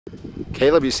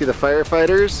Caleb, you see the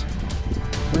firefighters?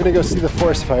 We're gonna go see the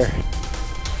forest fire.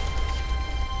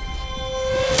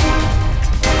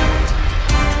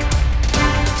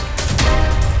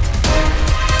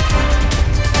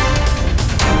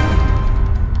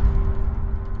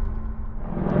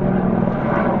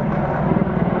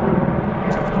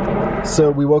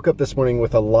 So we woke up this morning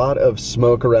with a lot of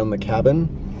smoke around the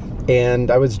cabin,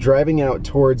 and I was driving out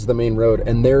towards the main road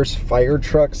and there's fire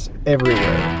trucks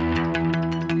everywhere.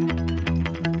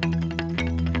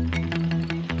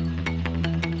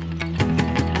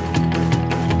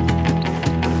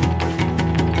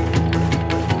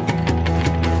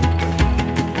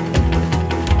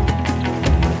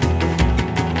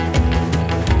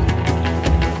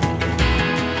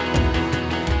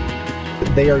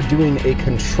 They are doing a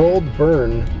controlled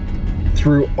burn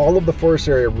through all of the forest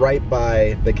area right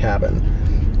by the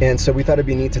cabin. And so we thought it'd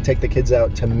be neat to take the kids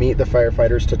out to meet the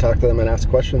firefighters, to talk to them and ask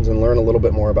questions and learn a little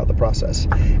bit more about the process.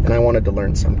 And I wanted to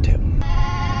learn some too.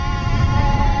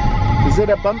 Is it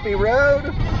a bumpy road?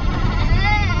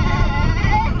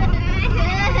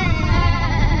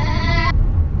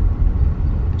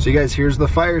 So you guys, here's the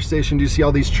fire station. Do you see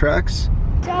all these trucks?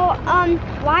 So,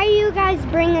 why are you guys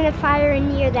bringing the fire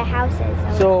near the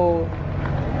houses? So,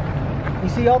 you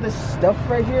see all this stuff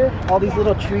right here? All these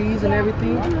little trees and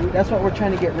everything? That's what we're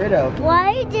trying to get rid of.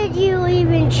 Why did you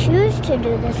even choose to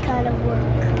do this kind of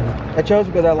work? I chose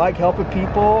because I like helping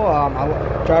people.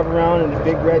 I drive around in a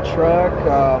big red truck.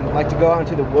 Like to go out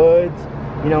into the woods,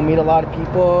 you know, meet a lot of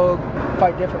people,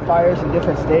 fight different fires in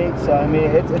different states. So, I mean,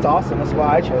 it's awesome. That's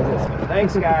why I chose this.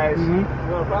 Thanks, guys.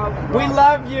 No problem. We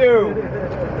love you.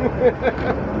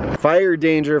 Fire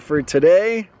danger for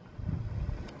today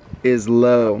is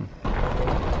low.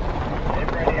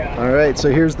 All right, so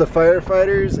here's the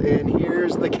firefighters and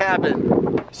here's the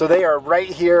cabin. So they are right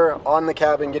here on the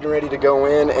cabin getting ready to go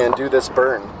in and do this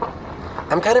burn.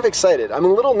 I'm kind of excited. I'm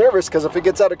a little nervous because if it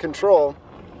gets out of control,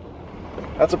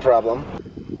 that's a problem.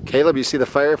 Caleb, you see the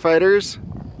firefighters?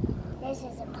 This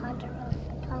is a ponderosa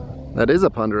pine. That is a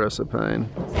ponderosa pine.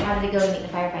 So how did it go to meet the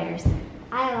firefighters?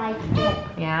 I liked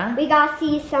it. Yeah? We got to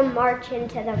see some march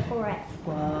into the forest.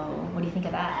 Whoa, what do you think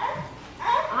of that?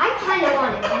 I kind of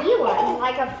want to be one,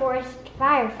 like a forest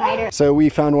firefighter. So we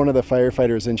found one of the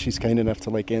firefighters and she's kind enough to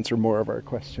like answer more of our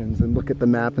questions and look at the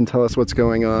map and tell us what's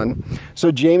going on.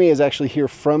 So Jamie is actually here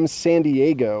from San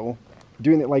Diego,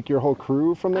 doing it like your whole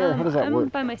crew from there? How does that work? I'm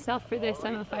by myself for this.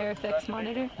 I'm a fire effects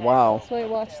monitor. Wow. So I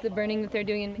watch the burning that they're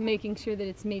doing and making sure that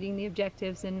it's meeting the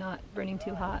objectives and not burning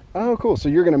too hot. Oh, cool. So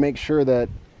you're going to make sure that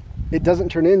it doesn't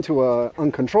turn into a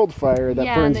uncontrolled fire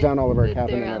that burns down all of our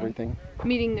cabin and everything.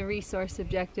 Meeting the resource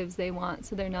objectives they want,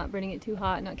 so they're not burning it too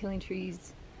hot, not killing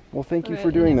trees. Well, thank you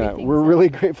for doing that. We're really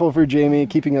grateful for Jamie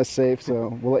keeping us safe,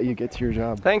 so we'll let you get to your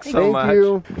job. Thanks so much. Thank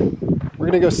you. We're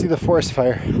going to go see the forest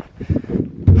fire.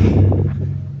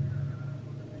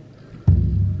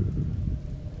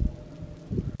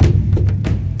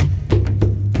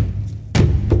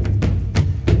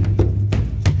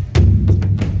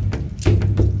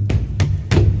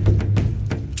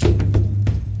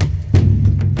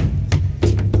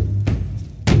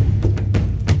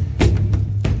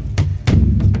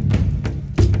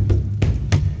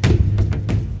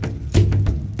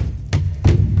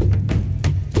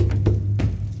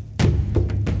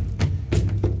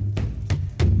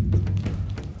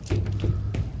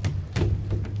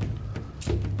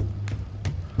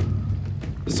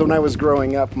 So when I was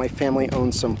growing up, my family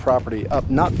owned some property up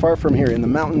not far from here in the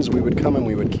mountains. We would come and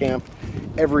we would camp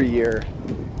every year.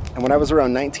 And when I was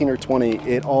around 19 or 20,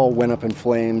 it all went up in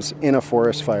flames in a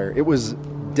forest fire. It was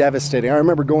devastating. I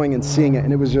remember going and seeing it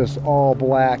and it was just all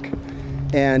black.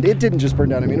 And it didn't just burn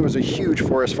down. I mean, it was a huge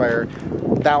forest fire.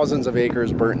 Thousands of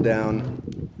acres burnt down.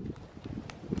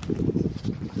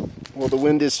 Well, the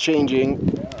wind is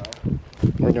changing.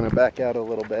 We're gonna back out a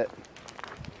little bit.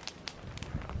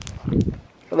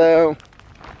 Hello.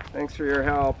 Thanks for your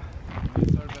help.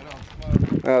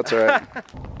 Oh, it's all right.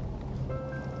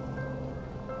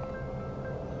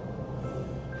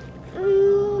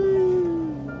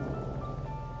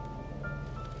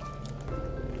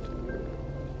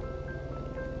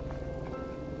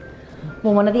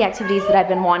 Well, one of the activities that I've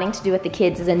been wanting to do with the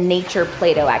kids is a nature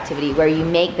Play-Doh activity where you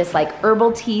make this like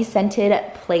herbal tea scented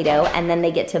Play-Doh and then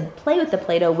they get to play with the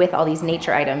Play-Doh with all these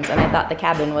nature items, and I thought the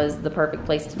cabin was the perfect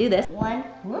place to do this. One.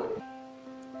 Whoop.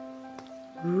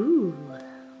 Ooh.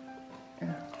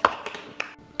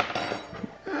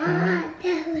 Ah,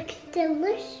 that looks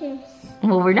delicious.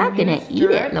 Well, we're not gonna eat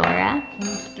it, Laura. Can you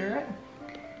stir it?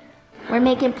 We're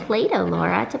making Play-Doh,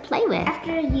 Laura, to play with.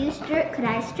 After you stir it, could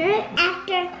I stir it?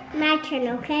 After my turn,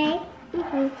 okay?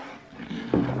 Mm-hmm.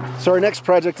 So our next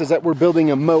project is that we're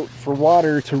building a moat for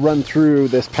water to run through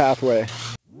this pathway.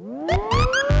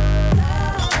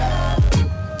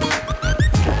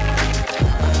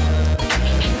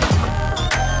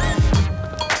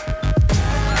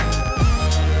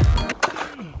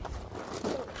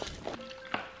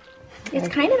 It's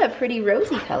kind of a pretty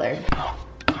rosy color.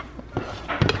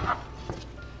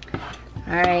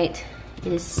 All right,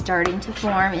 it is starting to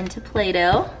form into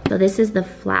Play-Doh. So this is the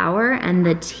flour and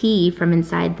the tea from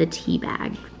inside the tea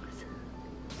bag.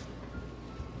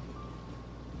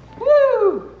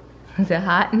 Woo! Is it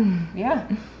hot? Yeah.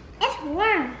 It's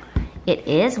warm. It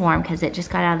is warm because it just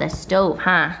got out of the stove,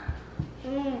 huh?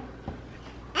 It's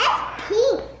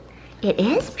pink. It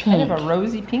is Kind pink. of a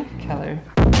rosy pink color.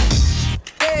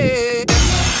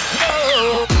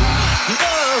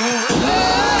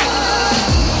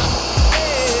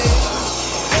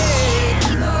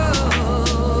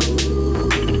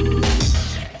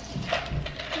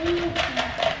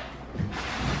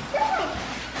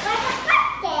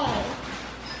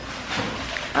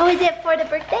 Oh, is it for the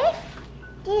birthday?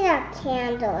 These are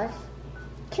candles.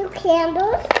 2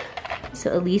 candles.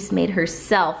 So Elise made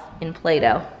herself in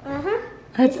Play-Doh. Uh-huh.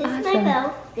 That's This is awesome. my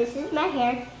bow. This is my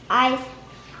hair.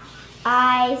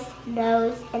 Eyes,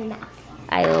 nose, and mouth.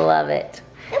 I love it.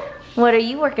 What are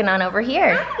you working on over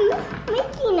here? I'm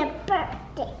making a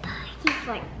birthday party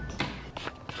for it.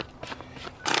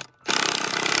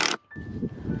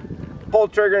 Pull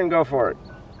the trigger and go for it.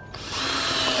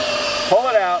 Pull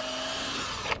it out.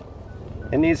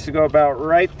 It needs to go about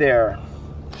right there.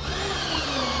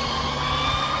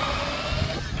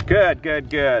 Good, good,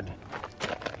 good.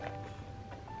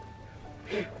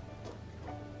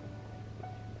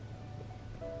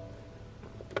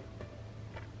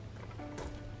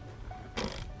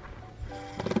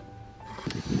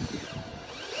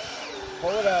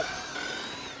 Pull it up.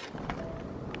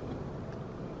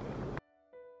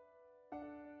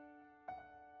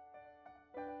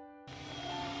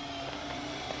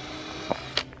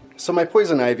 So my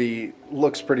poison ivy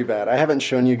looks pretty bad. I haven't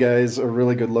shown you guys a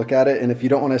really good look at it, and if you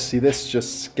don't want to see this,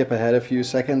 just skip ahead a few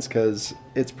seconds because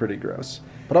it's pretty gross.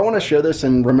 But I want to share this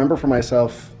and remember for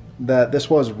myself that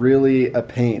this was really a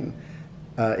pain.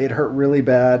 It hurt really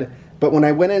bad, but when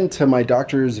I went into my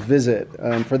doctor's visit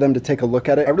for them to take a look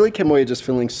at it, I really came away just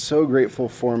feeling so grateful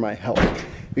for my health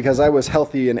because I was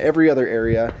healthy in every other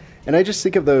area, and I just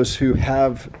think of those who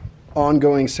have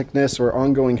ongoing sickness or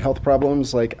ongoing health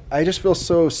problems. Like, I just feel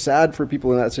so sad for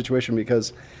people in that situation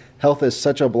because health is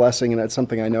such a blessing, and it's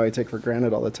something I know I take for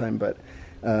granted all the time, but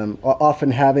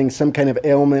often having some kind of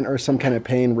ailment or some kind of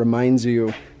pain reminds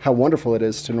you how wonderful it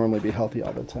is to normally be healthy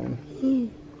all the time.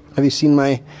 Have you seen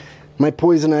my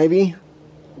poison ivy?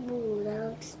 Ooh, that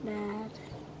looks bad.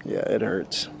 Yeah, it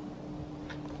hurts.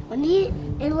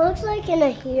 It looks like in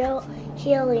a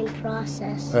healing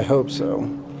process. I hope so.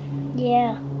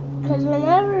 Yeah, because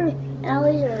whenever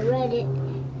alleys are red,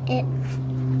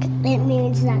 it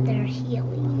means that they're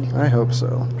healing. I hope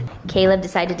so. Caleb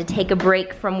decided to take a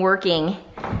break from working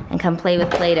and come play with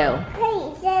Play-Doh.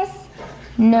 Hey, sis,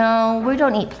 No, we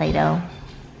don't eat Play-Doh.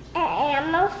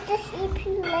 animals just eat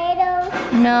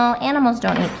Play-Doh? No, animals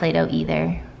don't eat Play-Doh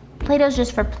either. Play-Doh's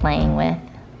just for playing with.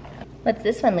 What's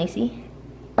this one, Lacey?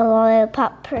 A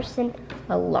lollipop person.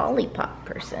 A lollipop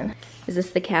person. Is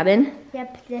this the cabin?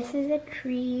 Yep, this is a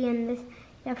tree, and this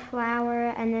the flower,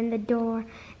 and then the door,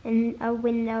 and a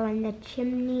window, and the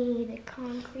chimney, the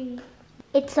concrete.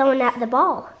 It's sewn at the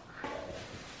ball.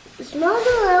 It smells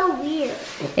a little weird.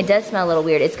 It does smell a little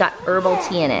weird. It's got herbal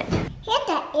tea in it. Here's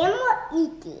the animal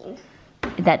eating.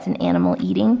 That's an animal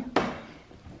eating.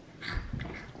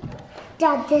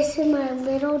 Dad, this is my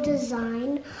little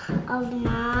design of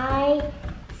my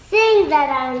thing that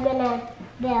I'm gonna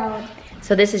build.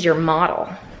 So this is your model.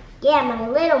 Yeah, my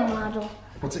little model.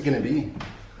 What's it gonna be?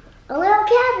 A little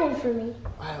cabin for me.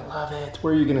 I love it.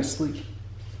 Where are you gonna sleep?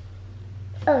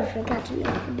 Oh, I forgot to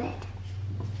make the bed.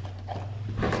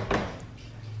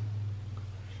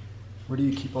 Where do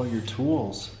you keep all your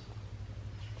tools?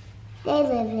 They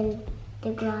live in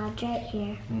the garage right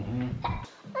here.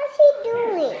 What's he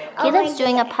doing? Caleb's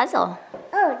doing a puzzle.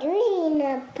 Oh, doing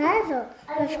a puzzle.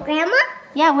 With Grandma?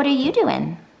 Yeah, what are you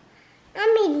doing?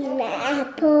 I'm eating the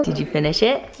apple. Did you finish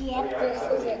it? Yep, this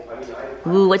is it.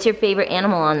 Ooh, what's your favorite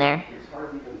animal on there?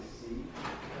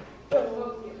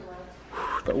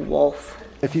 The wolf.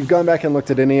 If you've gone back and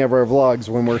looked at any of our vlogs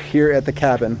when we're here at the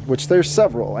cabin, which there's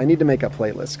several, I need to make a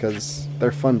playlist because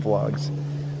they're fun vlogs,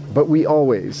 but we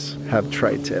always have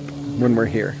tri-tip when we're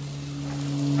here.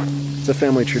 It's a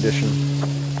family tradition.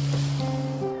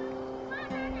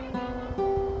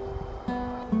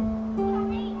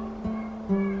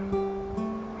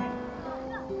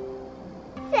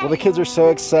 Well, the kids are so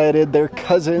excited. Their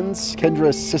cousins,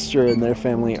 Kendra's sister and their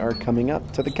family, are coming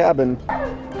up to the cabin.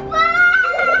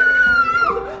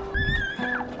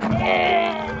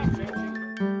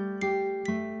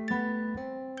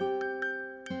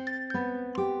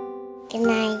 Good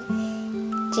night.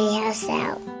 Treehouse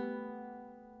out.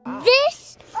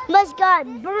 This must got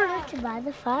burnt by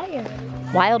the fire.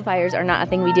 Wildfires are not a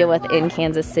thing we deal with in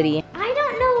Kansas City. I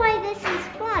don't know why this is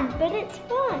fun, but it's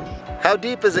fun. How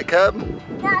deep is it, Cub?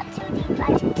 Not too deep.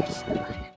 I